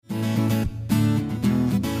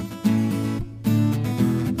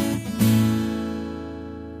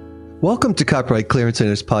Welcome to Copyright Clearance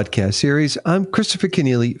Center's podcast series. I'm Christopher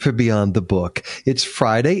Kenneally for Beyond the Book. It's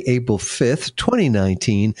Friday, April 5th,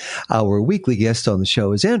 2019. Our weekly guest on the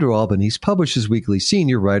show is Andrew Albanese, Publishers Weekly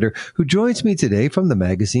senior writer, who joins me today from the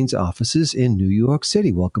magazine's offices in New York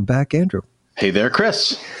City. Welcome back, Andrew. Hey there,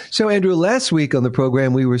 Chris. So, Andrew, last week on the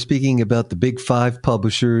program, we were speaking about the big five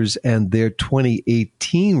publishers and their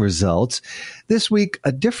 2018 results. This week,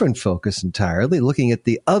 a different focus entirely, looking at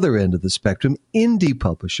the other end of the spectrum, indie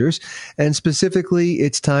publishers. And specifically,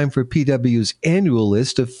 it's time for PW's annual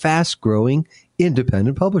list of fast-growing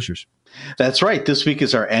independent publishers. That's right. This week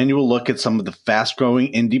is our annual look at some of the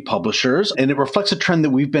fast-growing indie publishers, and it reflects a trend that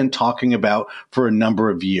we've been talking about for a number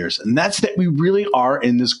of years, and that's that we really are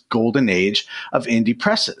in this golden age of indie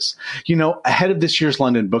presses. You know, ahead of this year's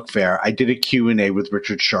London Book Fair, I did a Q&A with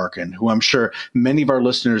Richard Sharkin, who I'm sure many of our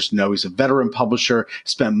listeners know. He's a veteran publisher,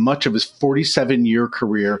 spent much of his 47-year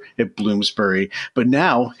career at Bloomsbury, but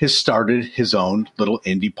now has started his own little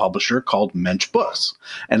indie publisher called Mensch Books.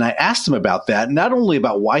 And I asked him about that, not only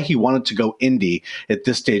about why he wanted to go indie at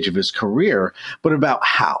this stage of his career, but about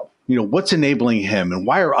how. You know, what's enabling him and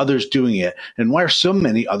why are others doing it? And why are so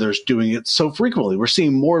many others doing it so frequently? We're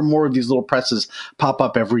seeing more and more of these little presses pop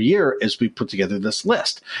up every year as we put together this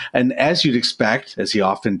list. And as you'd expect, as he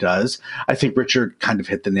often does, I think Richard kind of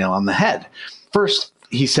hit the nail on the head. First,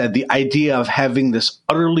 he said the idea of having this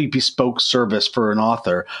utterly bespoke service for an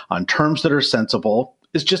author on terms that are sensible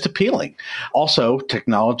is just appealing. Also,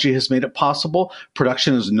 technology has made it possible.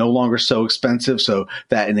 Production is no longer so expensive, so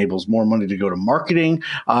that enables more money to go to marketing,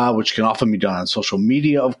 which can often be done on social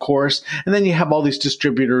media, of course. And then you have all these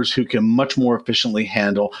distributors who can much more efficiently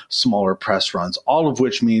handle smaller press runs, all of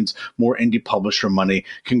which means more indie publisher money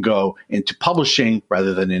can go into publishing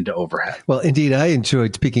rather than into overhead. Well, indeed, I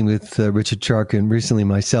enjoyed speaking with Richard Sharkin recently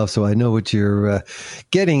myself, so I know what you're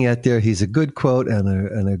getting at there. He's a good quote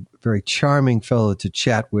and a very charming fellow to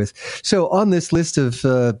chat with. So on this list of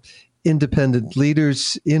independent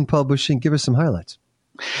leaders in publishing, give us some highlights.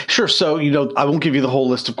 Sure. So, you know, I won't give you the whole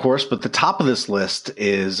list, of course, but the top of this list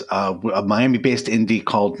is a Miami-based indie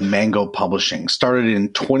called Mango Publishing, started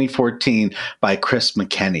in 2014 by Chris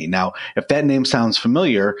McKenney. Now, if that name sounds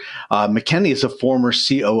familiar, McKenney is a former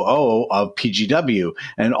COO of PGW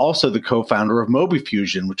and also the co-founder of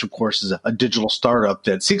MobiFusion, which, of course, is a digital startup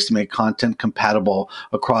that seeks to make content compatible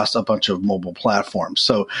across a bunch of mobile platforms.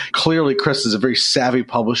 So clearly, Chris is a very savvy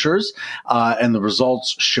publisher, and the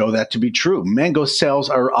results show that to be true. Mango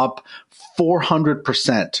sales are up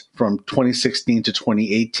 400% from 2016 to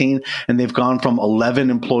 2018, and they've gone from 11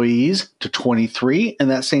 employees to 23 in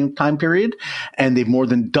that same time period, and they've more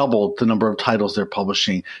than doubled the number of titles they're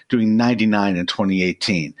publishing, doing 99 in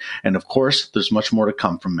 2018. And of course, there's much more to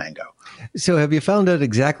come from Mango. So have you found out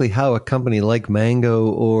exactly how a company like Mango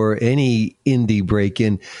or any indie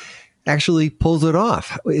break-in actually pulls it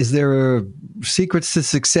off? Is there secrets to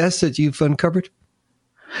success that you've uncovered?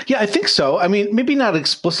 Yeah, I think so. I mean, maybe not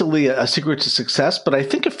explicitly a secret to success, but I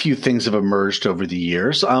think a few things have emerged over the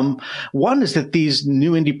years. One is that these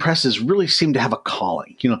new indie presses really seem to have a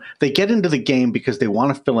calling. You know, they get into the game because they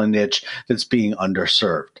want to fill a niche that's being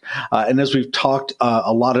underserved. And as we've talked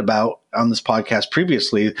a lot about on this podcast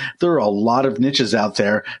previously, there are a lot of niches out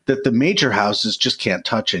there that the major houses just can't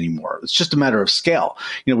touch anymore. It's just a matter of scale.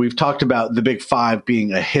 You know, we've talked about the big five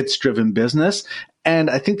being a hits-driven business.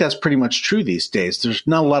 And I think that's pretty much true these days. There's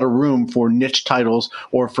not a lot of room for niche titles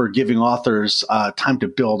or for giving authors time to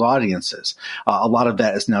build audiences. A lot of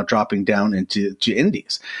that is now dropping down into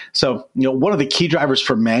indies. So, you know, one of the key drivers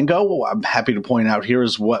for Mango, I'm happy to point out here,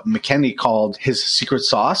 is what McKenney called his secret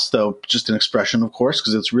sauce, though just an expression, of course,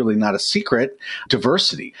 because it's really not a secret: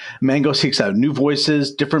 diversity. Mango seeks out new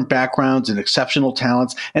voices, different backgrounds, and exceptional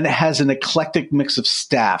talents, and it has an eclectic mix of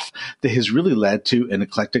staff that has really led to an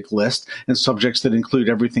eclectic list and subjects that include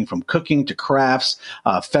everything from cooking to crafts,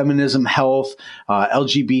 feminism, health,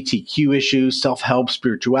 LGBTQ issues, self-help,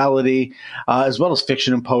 spirituality, as well as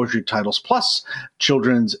fiction and poetry titles, plus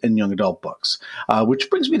children's and young adult books. Which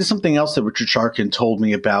brings me to something else that Richard Sharkin told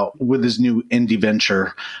me about with his new indie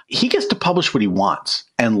venture. He gets to publish what he wants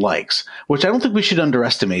and likes, which I don't think we should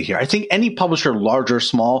underestimate here. I think any publisher, large or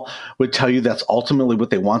small, would tell you that's ultimately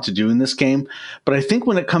what they want to do in this game. But I think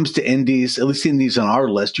when it comes to indies, at least indies on our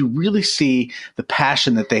list, you really see the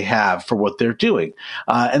passion that they have for what they're doing.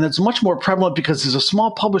 And it's much more prevalent because as a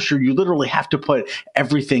small publisher, you literally have to put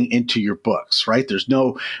everything into your books, right? There's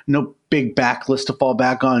no big backlist to fall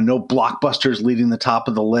back on, no blockbusters leading the top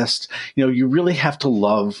of the list. You know, you really have to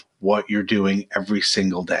love what you're doing every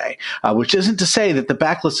single day, which isn't to say that the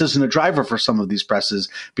backlist isn't a driver for some of these presses,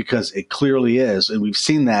 because it clearly is. And we've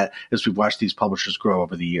seen that as we've watched these publishers grow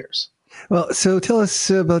over the years. Well, so tell us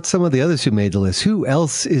about some of the others who made the list. Who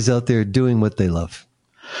else is out there doing what they love?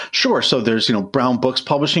 Sure. So there's, Brown Books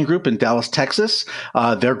Publishing Group in Dallas, Texas.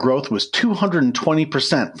 Their growth was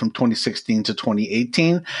 220% from 2016 to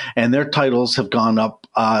 2018, and their titles have gone up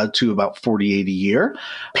to about 48 a year.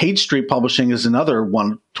 Page Street Publishing is another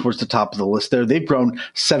one towards the top of the list there. They've grown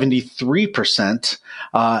 73%,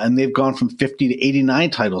 and they've gone from 50 to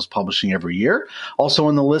 89 titles publishing every year. Also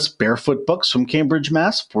on the list, Barefoot Books from Cambridge,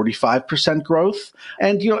 Mass., 45% growth.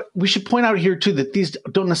 And, we should point out here, too, that these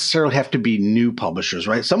don't necessarily have to be new publishers,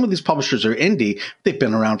 right? Some of these publishers are indie. They've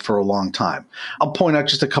been around for a long time. I'll point out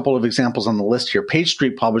just a couple of examples on the list here. Page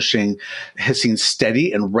Street Publishing has seen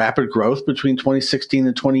steady and rapid growth between 2016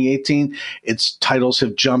 and 2018. Its titles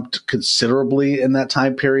have jumped considerably in that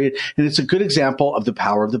time period, and it's a good example of the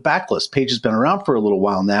power of the backlist. Page has been around for a little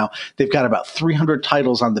while now. They've got about 300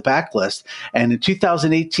 titles on the backlist, and in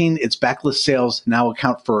 2018, its backlist sales now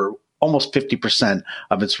account for almost 50%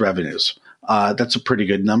 of its revenues. That's a pretty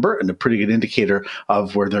good number and a pretty good indicator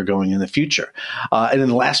of where they're going in the future. And in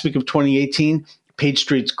the last week of 2018, Page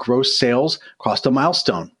Street's gross sales crossed a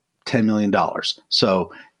milestone, $10 million.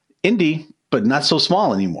 So indie, but not so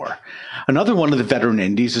small anymore. Another one of the veteran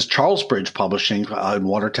indies is Charlesbridge Publishing in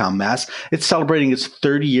Watertown, Mass. It's celebrating its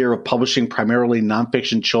 30th year of publishing primarily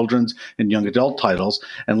nonfiction children's and young adult titles.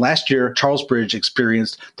 And last year, Charlesbridge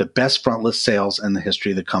experienced the best frontlist sales in the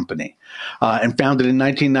history of the company. And founded in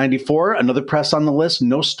 1994, another press on the list,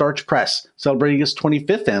 No Starch Press, celebrating its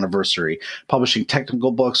 25th anniversary, publishing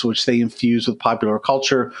technical books which they infuse with popular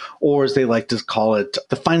culture, or as they like to call it,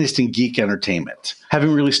 the finest in geek entertainment.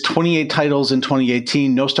 Having released 28 titles in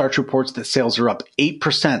 2018, No Starch reports that sales are up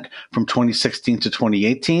 8% from 2016 to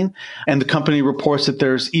 2018. And the company reports that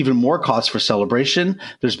there's even more cause for celebration.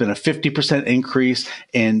 There's been a 50% increase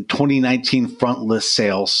in 2019 front list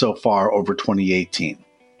sales so far over 2018.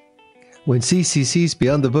 When CCC's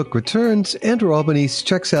Beyond the Book returns, Andrew Albanese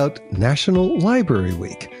checks out National Library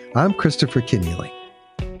Week. I'm Christopher Kenneally.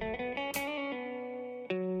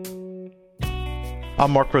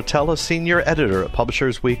 I'm Mark Rotella, Senior Editor at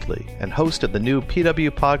Publishers Weekly and host of the new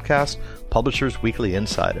PW podcast, Publishers Weekly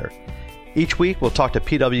Insider. Each week, we'll talk to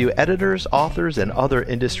PW editors, authors, and other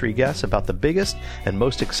industry guests about the biggest and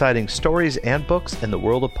most exciting stories and books in the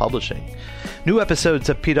world of publishing. New episodes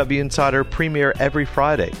of PW Insider premiere every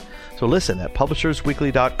Friday. So listen at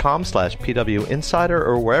publishersweekly.com/PW Insider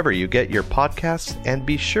or wherever you get your podcasts, and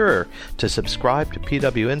be sure to subscribe to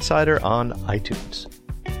PW Insider on iTunes.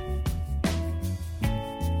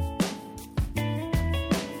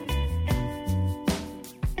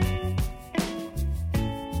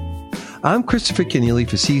 I'm Christopher Kenneally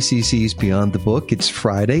for CCC's Beyond the Book. It's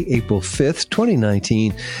Friday, April 5th,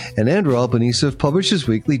 2019, and Andrew Albanese of Publishers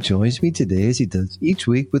Weekly joins me today as he does each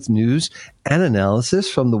week with news and analysis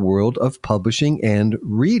from the world of publishing and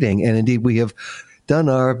reading. And indeed, we have done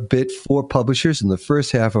our bit for publishers in the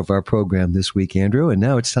first half of our program this week, Andrew, and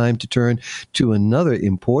now it's time to turn to another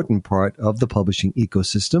important part of the publishing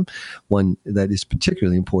ecosystem, one that is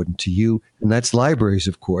particularly important to you, and that's libraries,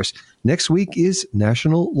 of course. Next week is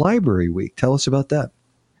National Library Week. Tell us about that.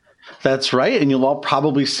 That's right. And you'll all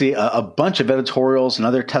probably see a bunch of editorials and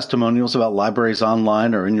other testimonials about libraries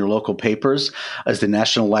online or in your local papers as the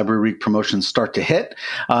National Library Week promotions start to hit.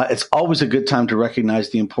 It's always a good time to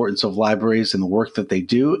recognize the importance of libraries and the work that they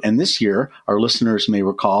do. And this year, our listeners may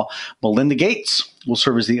recall, Melinda Gates will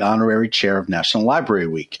serve as the honorary chair of National Library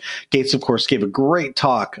Week. Gates, of course, gave a great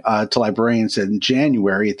talk to librarians in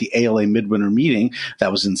January at the ALA Midwinter Meeting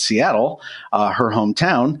that was in Seattle, her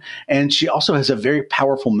hometown. And she also has a very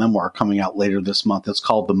powerful memoir coming out later this month. It's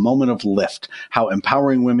called The Moment of Lift, How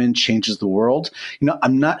Empowering Women Changes the World.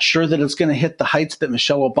 I'm not sure that it's going to hit the heights that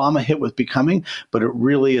Michelle Obama hit with Becoming, but it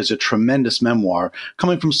really is a tremendous memoir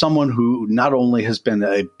coming from someone who not only has been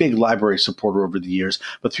a big library supporter over the years,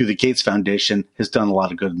 but through the Gates Foundation has done a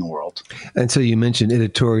lot of good in the world. And so you mentioned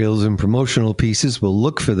editorials and promotional pieces. We'll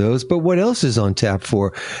look for those. But what else is on tap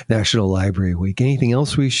for National Library Week? Anything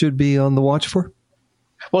else we should be on the watch for?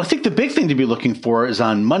 Well, I think the big thing to be looking for is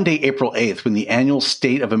on Monday, April 8th, when the annual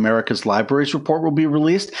State of America's Libraries report will be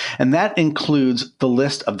released. And that includes the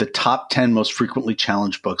list of the top 10 most frequently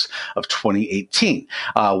challenged books of 2018.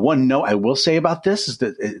 One note I will say about this is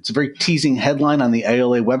that it's a very teasing headline on the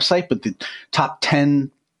ALA website, but the top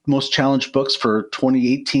 10 most challenged books for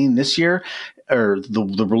 2018 this year or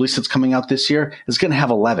the release that's coming out this year is going to have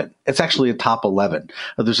 11. It's actually a top 11.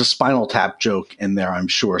 There's a Spinal Tap joke in there, I'm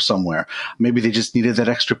sure, somewhere. Maybe they just needed that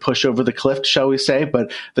extra push over the cliff, shall we say.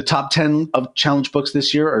 But the top 10 of challenge books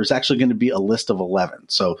this year is actually going to be a list of 11.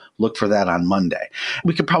 So look for that on Monday.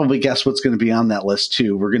 We could probably guess what's going to be on that list,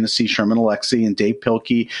 too. We're going to see Sherman Alexie and Dave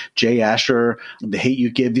Pilkey, Jay Asher, The Hate U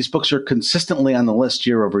Give. These books are consistently on the list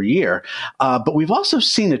year over year. But we've also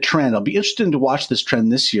seen a trend. I'll be interested to watch this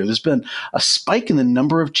trend this year. There's been a spike in the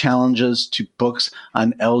number of challenges to books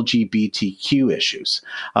on LGBTQ issues.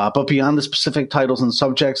 But beyond the specific titles and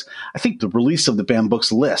subjects, I think the release of the banned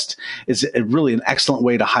books list is really an excellent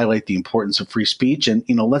way to highlight the importance of free speech. And,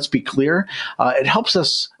 let's be clear, it helps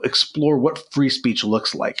us explore what free speech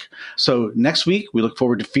looks like. So next week, we look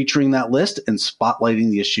forward to featuring that list and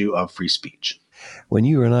spotlighting the issue of free speech. When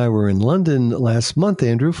you and I were in London last month,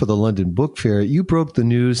 Andrew, for the London Book Fair, you broke the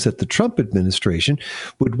news that the Trump administration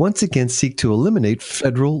would once again seek to eliminate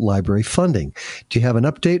federal library funding. Do you have an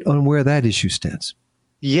update on where that issue stands?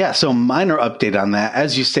 Yeah, so minor update on that.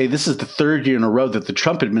 As you say, this is the third year in a row that the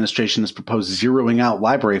Trump administration has proposed zeroing out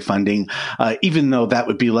library funding, even though that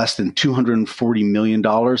would be less than $240 million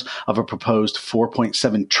of a proposed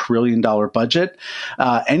 $4.7 trillion budget.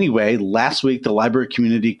 Anyway, last week, the library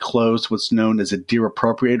community closed what's known as a Dear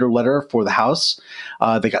Appropriator letter for the House.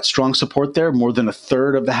 They got strong support there. More than a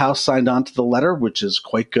third of the House signed on to the letter, which is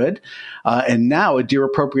quite good. And now a Dear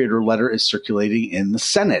Appropriator letter is circulating in the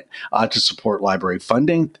Senate to support library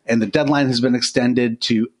funding. And the deadline has been extended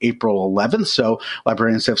to April 11th. So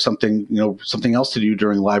librarians have something else to do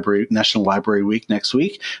during National Library Week next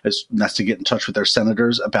week. That's to get in touch with their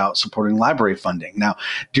senators about supporting library funding. Now,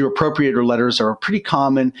 Dear Appropriator letters are a pretty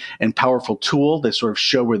common and powerful tool. They sort of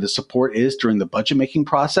show where the support is during the budget making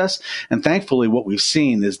process. And thankfully, what we've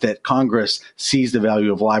seen is that Congress sees the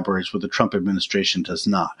value of libraries where the Trump administration does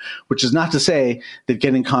not, which is not to say that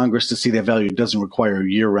getting Congress to see that value doesn't require a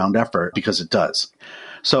year-round effort, because it does.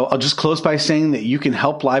 So I'll just close by saying that you can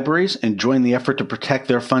help libraries and join the effort to protect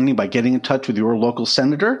their funding by getting in touch with your local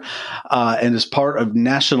senator. And as part of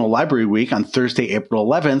National Library Week on Thursday, April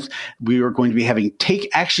 11th, we are going to be having Take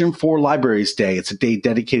Action for Libraries Day. It's a day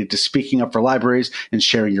dedicated to speaking up for libraries and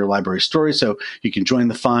sharing your library story. So you can join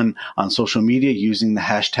the fun on social media using the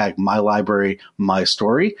hashtag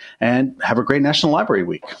MyLibraryMyStory, and have a great National Library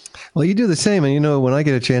Week. Well, you do the same. And, when I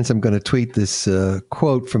get a chance, I'm going to tweet this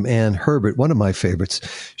quote from Ann Herbert, one of my favorites.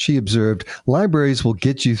 She observed, "Libraries will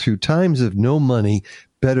get you through times of no money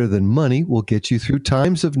better than money will get you through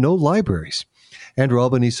times of no libraries." Andrew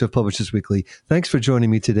Albanese of Publishers Weekly, thanks for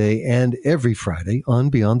joining me today and every Friday on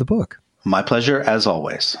Beyond the Book. My pleasure, as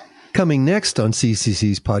always. Coming next on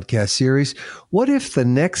CCC's podcast series, what if the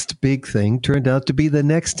next big thing turned out to be the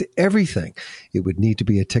next everything? It would need to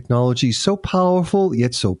be a technology so powerful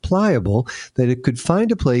yet so pliable that it could find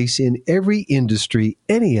a place in every industry,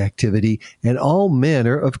 any activity, and all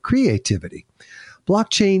manner of creativity.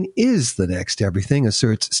 Blockchain is the next everything,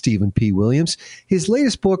 asserts Stephen P. Williams. His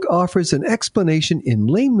latest book offers an explanation in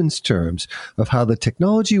layman's terms of how the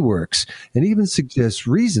technology works, and even suggests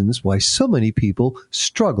reasons why so many people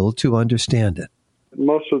struggle to understand it.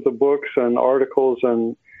 Most of the books and articles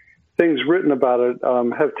and things written about it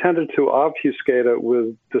have tended to obfuscate it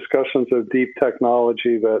with discussions of deep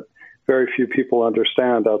technology that very few people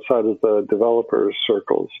understand outside of the developers'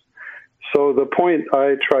 circles. So the point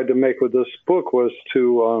I tried to make with this book was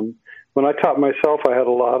to, when I taught myself, I had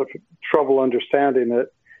a lot of trouble understanding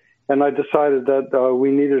it. And I decided that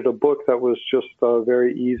we needed a book that was just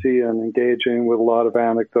very easy and engaging with a lot of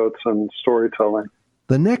anecdotes and storytelling.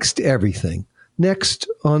 The next everything, next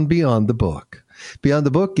on Beyond the Book. Beyond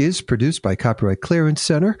the Book is produced by Copyright Clearance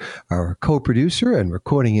Center. Our co-producer and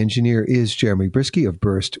recording engineer is Jeremy Brisky of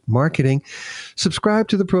Burst Marketing. Subscribe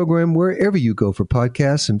to the program wherever you go for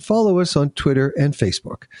podcasts and follow us on Twitter and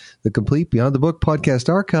Facebook. The complete Beyond the Book podcast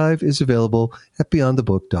archive is available at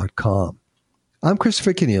beyondthebook.com. I'm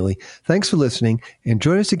Christopher Kenneally. Thanks for listening, and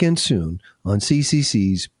join us again soon on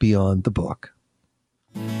CCC's Beyond the Book.